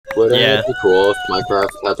Wouldn't Yeah. it be cool if Minecraft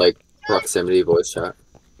had like proximity voice chat?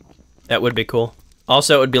 That would be cool.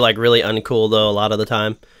 Also, it would be like really uncool though a lot of the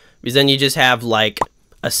time, because then you just have like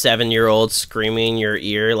a 7-year-old screaming in your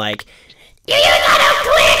ear like, "You gotta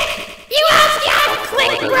click! You have to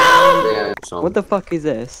click, bro!" Yeah, What the fuck is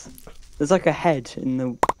this? There's like a head in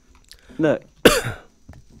the. Look.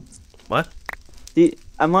 What?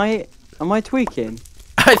 Am I tweaking?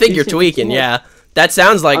 I think you're should- tweaking. Yeah, that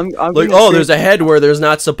sounds like I'm like gonna oh, say- there's a head where there's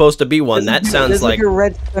not supposed to be one. That sounds There's like a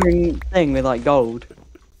redstone thing with like gold.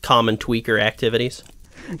 common tweaker activities.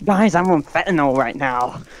 Guys, I'm on fentanyl right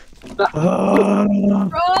now. Bro, the heck?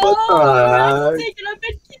 I've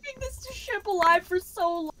been keeping this ship alive for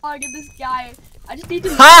so long, and this guy, I just need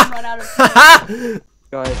to Ha! run out of Ha time.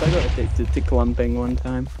 Guys, I got addicted to clumping one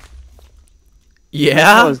time. I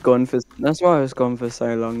Yeah. was gone for. That's why I was gone for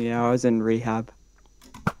so long. Yeah, I was in rehab.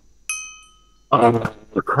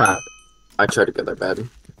 Crap. I tried to get that bad.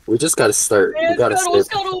 We just gotta start. We Man, gotta Scuttle, stay.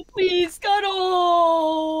 Scuttle, please,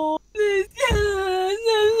 Scuttle! Please,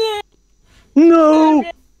 No.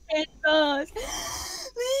 it does.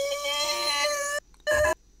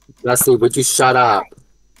 Leslie, would you shut up?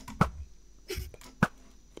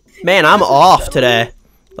 Man, I'm off today.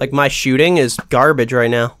 Like my shooting is garbage right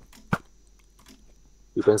now.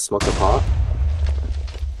 You gonna smoke a pot?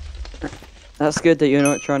 That's good that you're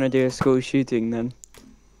not trying to do a school shooting then.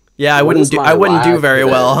 Yeah, I What wouldn't is do. my I wouldn't do lag very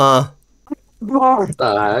today? well, huh? What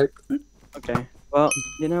the heck? Okay. Well,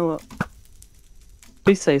 you know what?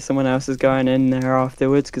 Please say someone else is going in there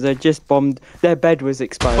afterwards because I just bombed. Their bed was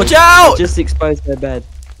exposed. Watch I out! just exposed their bed.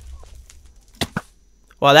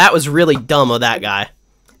 Well, that was really dumb of that guy.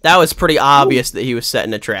 That was pretty obvious that he was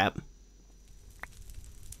setting a trap.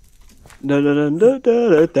 Da da da da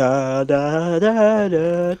da da da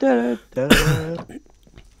da da da.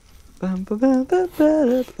 Bum, ba, ba, ba,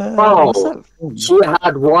 ba, ba. Oh. What's that from? She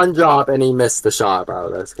had one job and he missed the shot,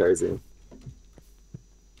 bro. That's crazy.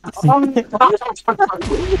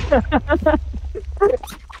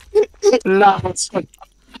 No.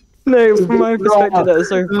 No, from my perspective, that was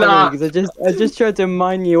so Nah. funny because I just tried to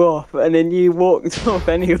mine you off, and then you walked off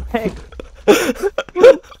anyway.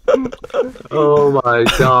 Oh my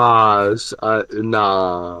gosh.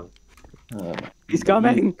 Nah. He's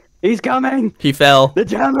coming! He's coming! He fell. The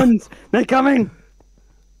Germans! They're coming!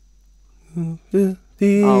 well.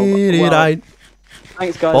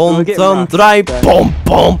 Thanks, guys. We're getting rushed, Concentrate, so boom,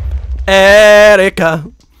 boom, Erica.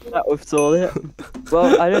 that was all it.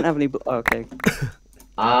 Well, I don't have any. Okay.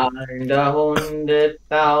 And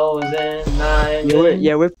 100,000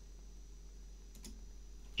 Yeah, we're.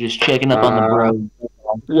 just checking up on the bro.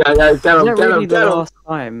 Yeah, get Is that him, really get the him. last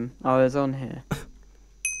time I was on here?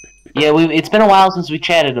 Yeah, it's been a while since we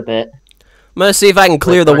chatted a bit. I'm gonna see if I can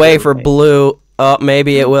clear the way for Blue. Oh,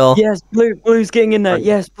 maybe it will. Yes, Blue's getting in there. Right.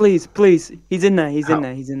 Yes, please. He's in there. He's in How-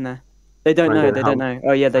 there. He's in there. They don't Right, know. They how- don't know.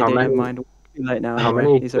 Oh yeah, they how do. Never many- mind. Too late now. how anyway.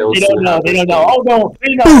 many He's kills over. They don't know. They don't know. Oh no,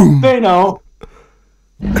 they know. They know.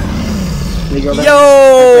 They got that.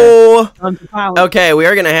 Yo. Time to power. Okay, we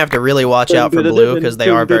are gonna have to really watch out for Blue because they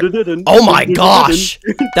are very. Oh my gosh!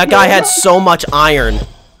 That guy had so much iron.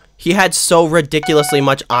 He had so ridiculously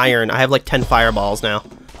much iron. I have like 10 fireballs now.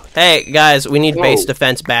 Hey guys, we need base Whoa.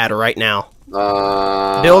 defense bad right now.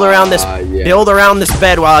 Build Build around this. Yeah. Build around this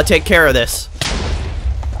bed while I take care of this.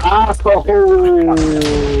 Asshole.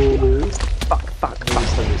 Fuck.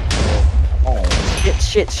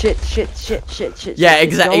 Shit. Yeah,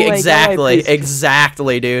 Go away, exactly, please.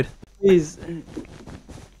 exactly, dude. Please.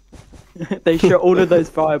 They shot all of those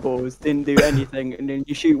fireballs, didn't do anything, and then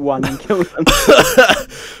you shoot one and kill them.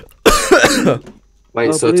 Wait,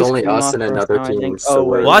 Oh, so it's Blue's only coming us and after us another now, I team. think. So Oh, wait.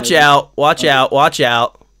 we're- Watch out! Watch out! Watch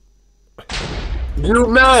out! You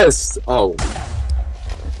missed! Oh.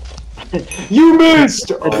 You missed.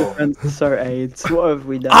 The defense is so AIDS. What have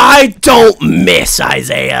we done? I don't miss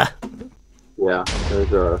Isaiah. Yeah,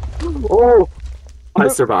 there's a... Oh! I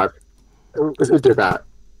survived. Who did that?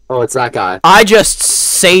 Oh, it's that guy. I just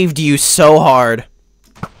saved you so hard.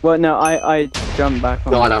 Well, no, I jumped back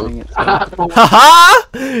on Got the him. thing itself.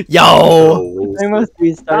 Haha! Yo! Oh, They must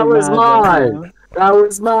be so that was mad right mine! now. That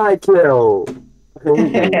was my kill!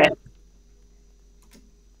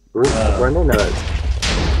 We're in a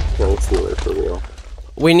kill stealer for real.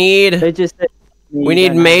 We need They just said, we need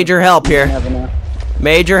don't have major enough. help We don't here. have enough.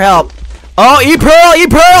 Major help. Oh, E-Pearl!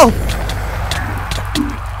 E-Pearl!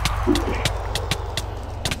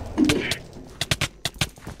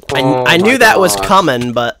 I knew that was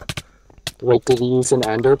coming, but Wait, did he use an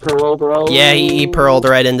ender pearl, bro? yeah, he pearled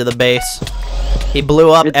right into the base. He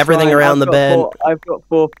blew up It's everything fine, around the bed. I've got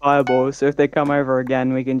 4 fireballs, so if they come over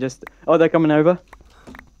again, we can just. Oh, they're coming over.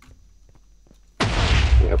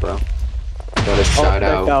 Yeah. Yeah, bro. Got a Oh, shout they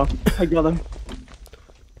out. fell. I got them.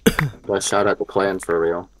 Got a shout out the clan for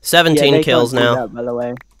real. 17 they kills can't do now. that, by the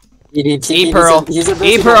way. Eat Pearl. He's a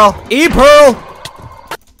Eat Pearl. Eat Pearl.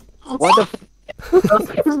 What the?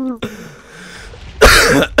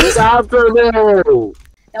 He's after me!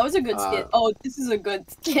 That was a good skin. Oh, this is a good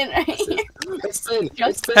skin right here. It's Finn.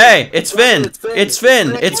 Just- Hey, it's Finn. It's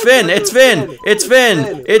Finn. It's Finn. It's Finn. It's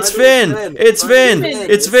Finn. It's Finn. It's Finn. It's Finn.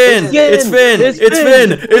 It's Finn. It's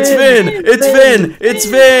Finn. It's Finn. It's Finn. It's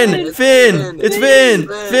Finn. Finn. It's Finn.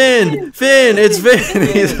 Finn. Finn. It's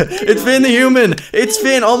Finn. It's Finn the human. It's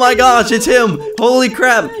Finn. Oh my gosh, it's him. Holy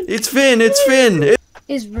crap. It's Finn. It's Finn.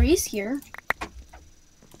 Is Reese here?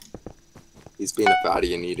 He's being a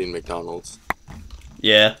fatty and eating McDonald's.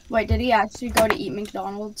 Yeah. Wait, did he actually go to eat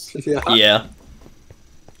McDonald's? Yeah. Yeah.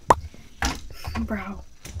 Bro.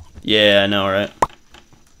 Yeah, I know, right?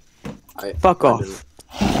 Fuck off.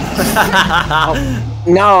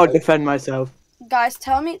 Now I'll defend myself. Guys,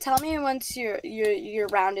 tell me once your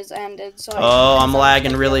round is ended. So Oh, I'm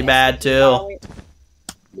lagging really bad too.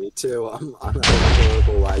 Me too. I'm on a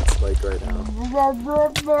horrible lag spike right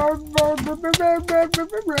now.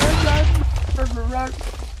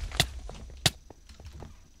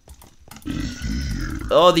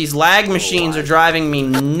 Oh, these lag machines are driving me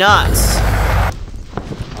nuts.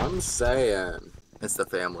 I'm saying it's the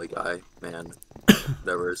Family Guy, man.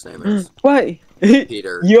 Whatever his name is. Wait.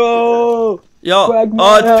 Peter. Yo. Yo, Quagmire.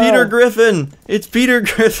 oh, it's Peter Griffin. It's Peter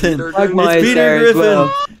Griffin. Quagmire's It's Peter there as Griffin.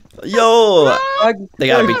 well. Yo, they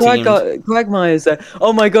gotta be teamed. Quagmire's there.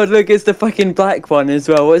 Oh my god, look, it's the fucking black one as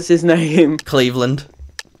well. What's his name? Cleveland.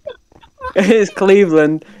 It's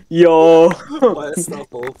Cleveland. Yo. What's the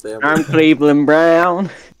whole family? I'm Cleveland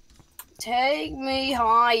Brown. Take me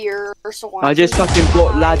higher. So I just fucking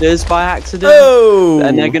bought ladders by accident. Oh,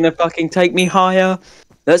 And they're gonna fucking take me higher.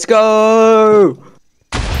 Let's go!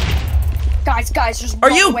 Guys, just Are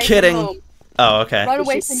run you away kidding? From home. Oh, okay. Run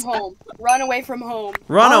away from home. Run away from home.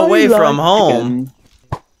 Run I away like from home,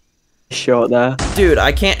 Shot there. dude.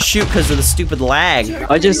 I can't shoot because of the stupid lag.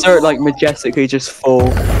 I just saw it like majestically just fall.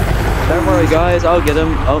 Don't worry, guys. I'll get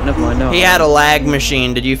him. Oh, never mind. No. He had a lag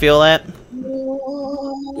machine. Did you feel that?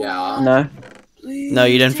 Yeah. No. No,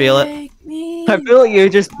 you didn't feel it? I feel like you're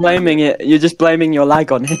just blaming it. You're just blaming your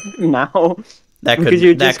lag on him now. That could. Because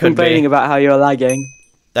you're That just could complaining be. about how you're lagging.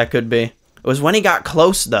 That could be. It was when he got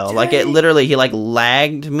close though. Like it literally, he like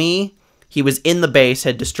lagged me. He was in the base,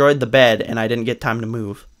 had destroyed the bed, and I didn't get time to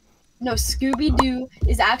move. No, Scooby-Doo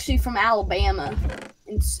is actually from Alabama.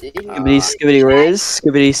 Skibbity skibbity riz.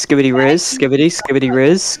 Skibbity skibbity riz. Skibbity skibbity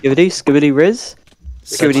riz. Skibbity skibbity riz.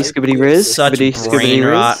 Skibbity skibbity riz. Such Skibbity brain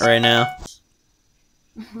skibbity rot riz. right now.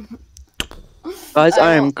 Guys,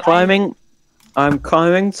 I am climbing. I'm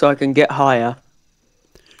climbing so I can get higher.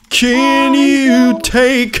 Can you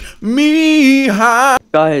take me high?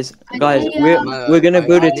 Guys, we're gonna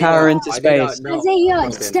build a tower into space.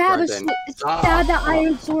 Isaiah, stab the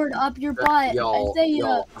iron sword up your butt.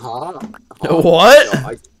 Isaiah. Huh?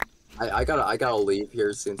 What? Yo, I gotta leave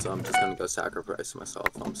here soon, so I'm just gonna go sacrifice myself.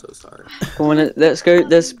 I'm so sorry. Come on, let's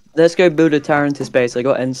go build a tower into space. I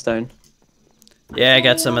got endstone. Yeah, I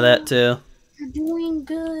got some of that too. You're doing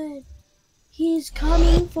good. He's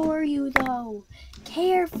coming for you, though.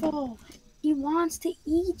 Careful. He wants to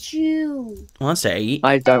eat you. Wants to eat?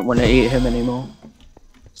 I don't want to eat him anymore.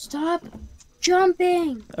 Stop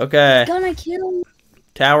jumping. Okay. Gonna kill you.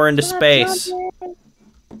 Tower into Stop space. jumping.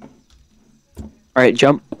 Alright,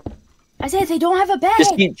 jump. Isaiah, they don't have a bed.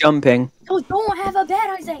 Just keep jumping. They don't have a bed,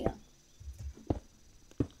 Isaiah.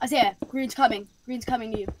 Isaiah, Green's coming. Green's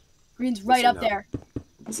coming to you. Green's right up there.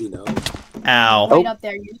 Does he know? Ow. Right up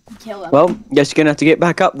there. You can kill him. Well, guess you're gonna have to get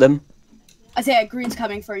back up then. Isaiah, Green's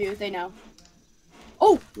coming for you. They know.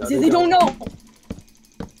 Oh, No, Isaiah, they they don't don't. know.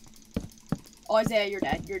 Oh, Isaiah, you're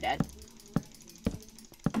dead. You're dead.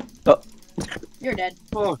 Oh. You're dead.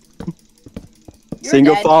 Oh. You're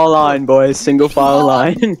Single dead. file line, boys. Single file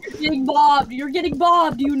line. You're getting bobbed. You're getting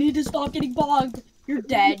bobbed. You need to stop getting bogged. You're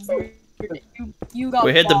dead. You're dead. You got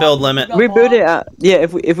We hit the bobbed. build You limit. got We build it bobbed. out. Yeah,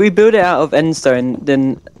 if we build it out of endstone,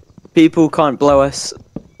 then people can't blow us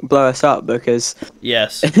up because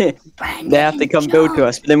Yes. they have to come build to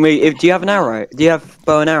us. But then do you have an arrow? Do you have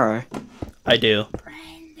bow and arrow? I do.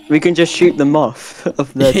 We can just shoot them off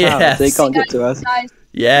of the tower. Yes. They can't get to us. Guys,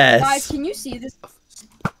 Yes. can you see this?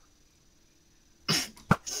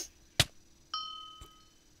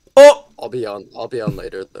 Oh! I'll be on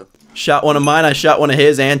later though. Shot one of mine, I shot one of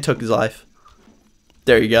his and took his life.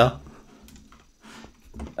 There you go.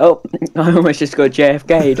 Oh, I almost just got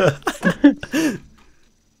JFK'd.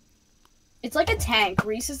 It's like a tank.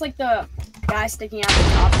 Reese is like the guy sticking out the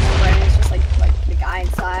top, and the brain is just like The guy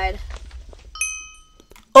inside.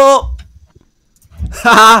 Oh!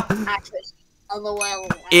 Haha! Actually, LOL.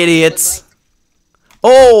 Idiots.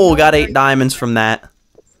 Oh, got 8 diamonds from that.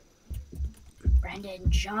 Brendan,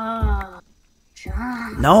 jump.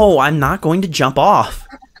 Jump. No, I'm not going to jump off.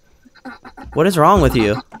 What is wrong with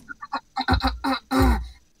you?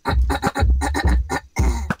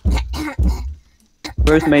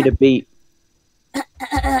 Rose made a beat.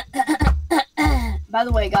 By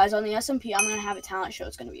the way, guys, on the SMP, I'm gonna have a talent show.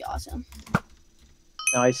 It's gonna be awesome.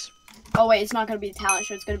 Nice. Oh wait, it's not gonna be a talent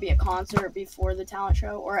show. It's gonna be a concert before the talent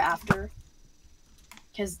show or after.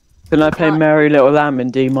 Cause Can I play Mary Little Lamb in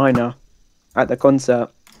D minor at the concert?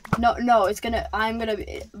 no, it's gonna.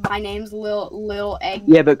 My name's Lil Egg.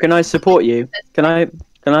 Yeah, but can I support you? Can I?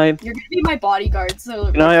 You're gonna be my bodyguard.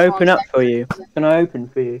 So Can I open up for you? Can I open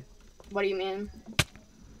for you? What do you mean? Do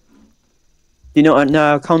you not know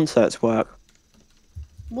how concerts work?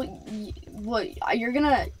 What? You're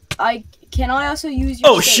gonna? Can I also use your?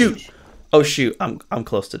 Oh, stage? shoot. Oh shoot, I'm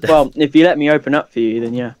close to death. Well, if you let me open up for you,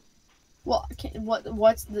 then yeah. Well,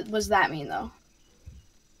 what's does that mean though?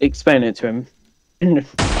 Explain it to him.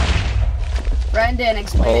 Brendan,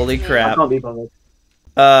 explain. Holy it to me. crap. can't be bothered.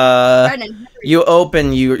 Brendan.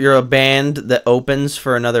 You're a band that opens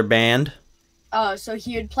for another band? Oh, so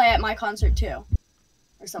he would play at my concert too,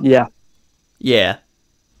 or something. Yeah. Yeah.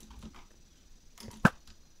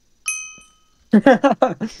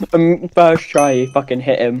 First try, you fucking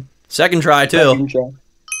hit him. Second try too. Second try.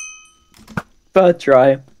 Third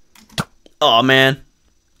try. Oh man.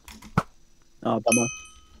 Oh,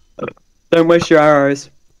 bummer. Don't waste your arrows.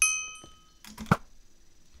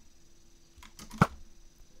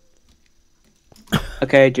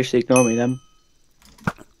 Okay, just ignore me then.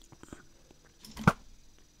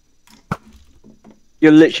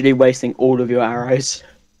 You're literally wasting all of your arrows.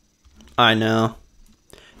 I know.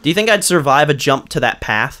 Do you think I'd survive a jump to that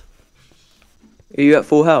path? Are you at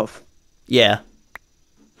full health? Yeah.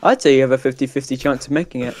 I'd say you have a 50-50 chance of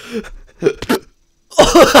making it.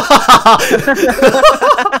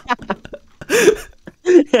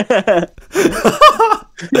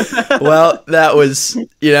 Well, that was,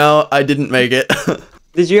 I didn't make it.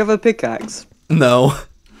 Did you have a pickaxe? No.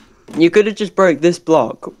 You could have just broke this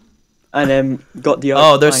block and then got the other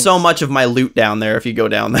Oh, there's planks. so much of my loot down there if you go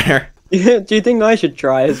down there. Do you think I should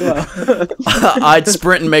try as well? I'd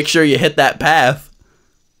sprint and make sure you hit that path.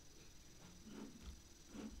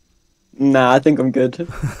 Nah, I think I'm good.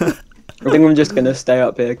 I think I'm just gonna stay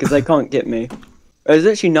up here because they can't get me. There's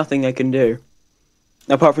literally nothing they can do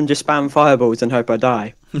apart from just spam fireballs and hope I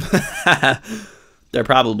die. They're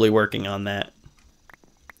probably working on that.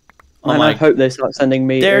 Oh And my! I hope they start sending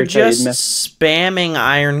me. They're irritated just spamming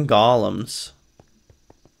iron golems.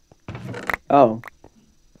 Oh,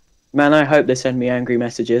 man! I hope they send me angry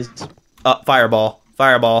messages. Fireball!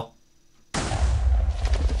 Fireball!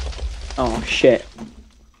 Oh shit!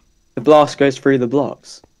 The blast goes through the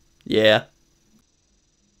blocks. Yeah.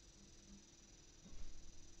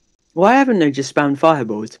 Why haven't they just spammed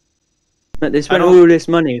fireballs? Like they spent don't- all this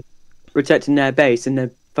money protecting their base, and their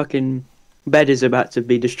fucking bed is about to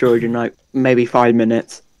be destroyed in like maybe 5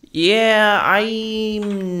 minutes. Yeah,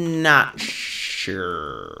 I'm not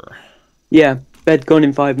sure. Yeah, bed gone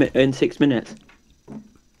in 6 minutes.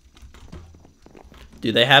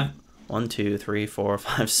 Do they have 1, 2, 3, 4,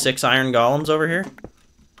 5, 6 iron golems over here?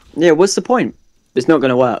 Yeah, what's the point? It's not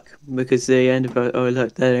gonna work because the end of oh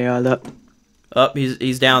look, there they are. Look, Oh,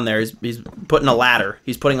 he's down there. He's putting a ladder.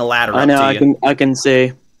 He's putting a ladder I up know. to you. I can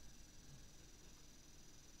see.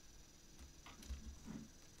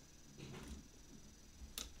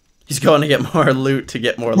 He's going to get more loot to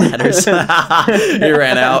get more ladders. He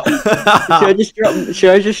ran out. Should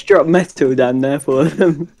I just drop metal down there for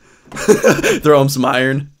them? Throw him some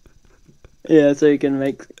iron. Yeah, so you can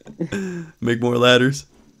make. Make more ladders.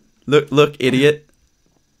 Look, idiot.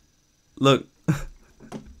 Look.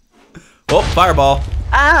 Oh, fireball.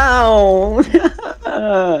 Ow!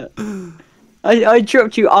 I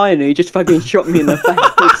dropped you iron and you just fucking shot me in the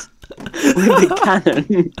face with the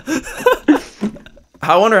cannon.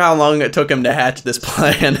 I wonder how long it took him to hatch this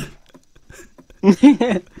plan.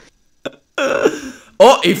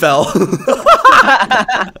 Oh, he fell.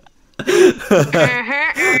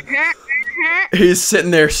 He's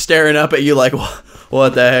sitting there staring up at you like,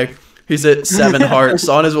 what the heck? He's at 7 hearts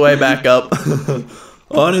on his way back up.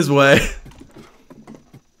 On his way.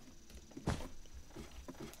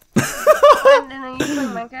 Brendan, are you playing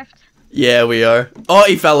Minecraft? Yeah, we are. Oh,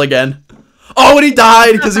 he fell again. Oh, and he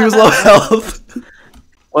died because he was low health.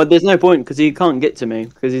 Well, there's no point because he can't get to me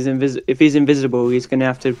because he's if he's invisible, he's gonna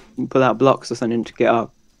have to pull out blocks or something to get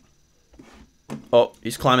up. Oh,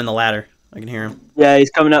 he's climbing the ladder. I can hear him. Yeah, he's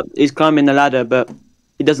coming up. He's climbing the ladder, but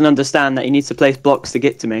he doesn't understand that he needs to place blocks to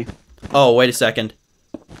get to me. Oh, wait a second.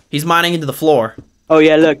 He's mining into the floor. Oh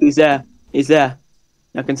yeah, look, he's there. He's there.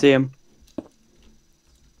 I can see him.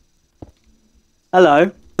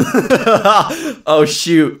 Hello. Oh,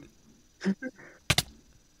 shoot.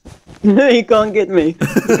 He can't get me.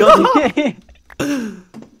 He can't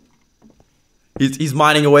He's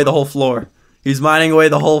mining away the whole floor. He's mining away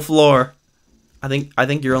the whole floor. I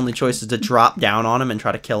think your only choice is to drop down on him and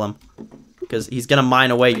try to kill him. Because he's gonna mine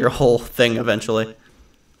away your whole thing eventually.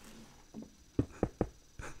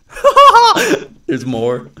 There's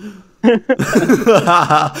more. He's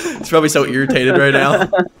probably so irritated right now.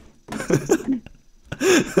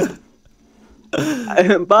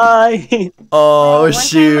 Bye. Oh, One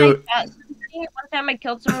shoot. One time I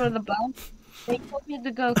killed someone with a bow. They told me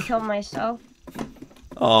to go kill myself.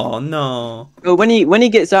 Oh, no. Well, when he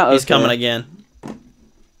gets out of He's coming here, again.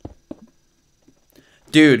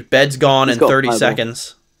 Dude, bed's gone He's in got 30 fireball.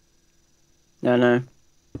 seconds. No.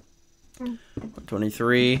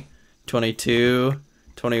 23, 22,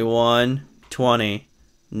 21, 20,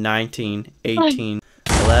 19, 18,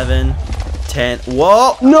 11, 10.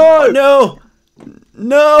 Whoa! No! No!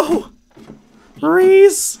 No!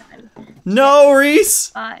 Reese! No, Reese!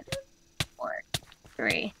 5, 4,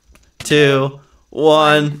 3. 2,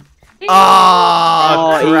 1. Oh,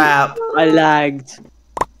 Ah, crap. I lagged.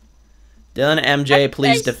 Dylan MJ,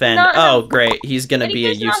 please Does defend. not Oh, have- great. He's gonna He be a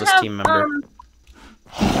does not useless have, team member.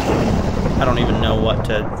 I don't even know what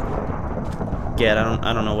to get.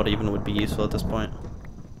 I don't know what even would be useful at this point.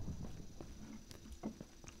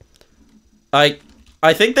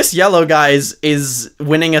 I think this yellow guy is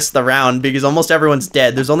winning us the round because almost everyone's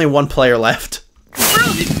dead. There's only one player left.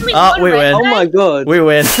 Oh, we win. Oh my god. We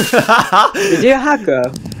win. Is he a hacker?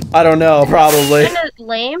 I don't know, probably. Kind of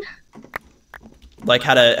lame. Like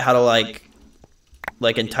how to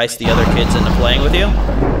like entice the other kids into playing with you.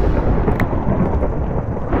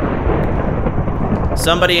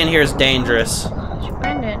 Somebody in here is dangerous.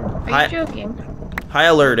 Brendan, are Hi- you joking? High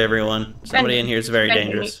alert, everyone. Somebody Brendan, in here is very Brendan,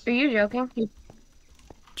 dangerous. Are you joking? Oh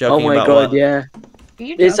Joking my about god, what? yeah. Are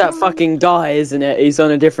you It's that joking? fucking guy, isn't it? He's on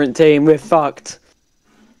a different team. We're fucked.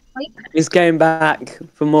 He's going back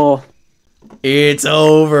for more. It's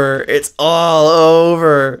over. It's all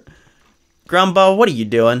over. Grumbo, what are you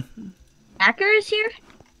doing? Hacker is here?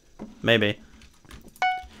 Maybe.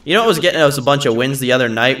 You know what was getting us a bunch of wins the other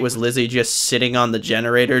night was Lizzie just sitting on the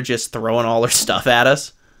generator, just throwing all her stuff at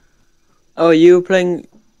us. Oh, you played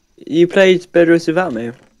Bedroost without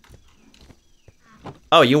me?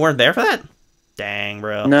 Oh, you weren't there for that? Dang,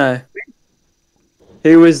 bro. No.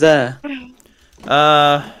 Who was there?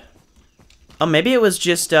 Oh, maybe it was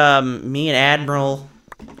just me and Admiral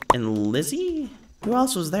and Lizzie. Who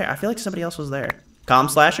else was there? I feel like somebody else was there. Com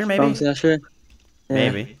Slasher, maybe. Bomb Slasher? Yeah.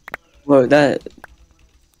 Maybe. Well, that.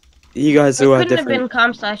 You guys It all are couldn't have different.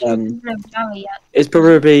 been com/. Um, Couldn't have done it yet. It's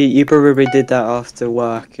probably you probably did that after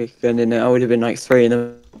work, and then it would have been like 3 in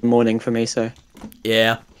the morning for me. So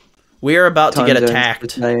Yeah. We are about to time get zones attacked.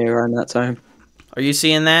 would play around that time. Are you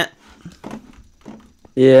seeing that?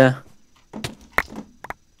 Yeah.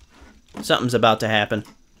 Something's about to happen.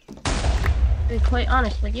 To be quite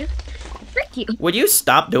honest with you. Frick you. Would you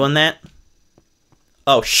stop doing that?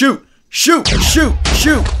 Oh, shoot! Shoot! Shoot!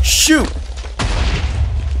 Shoot! Shoot!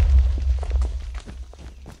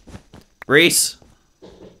 Reese.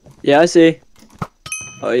 Yeah, I see.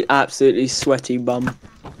 Oh, you absolutely sweaty bum.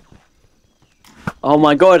 Oh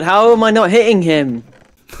my god, how am I not hitting him?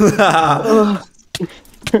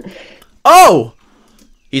 Oh!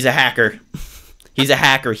 He's a hacker. He's a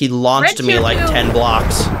hacker. He launched Red me Team like two. 10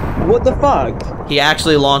 blocks. What the fuck? He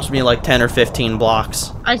actually launched me like 10 or 15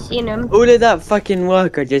 blocks. I seen him. All of that fucking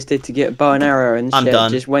work I just did to get bow and arrow and I'm shit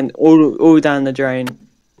done. just went all down the drain.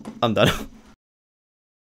 I'm done.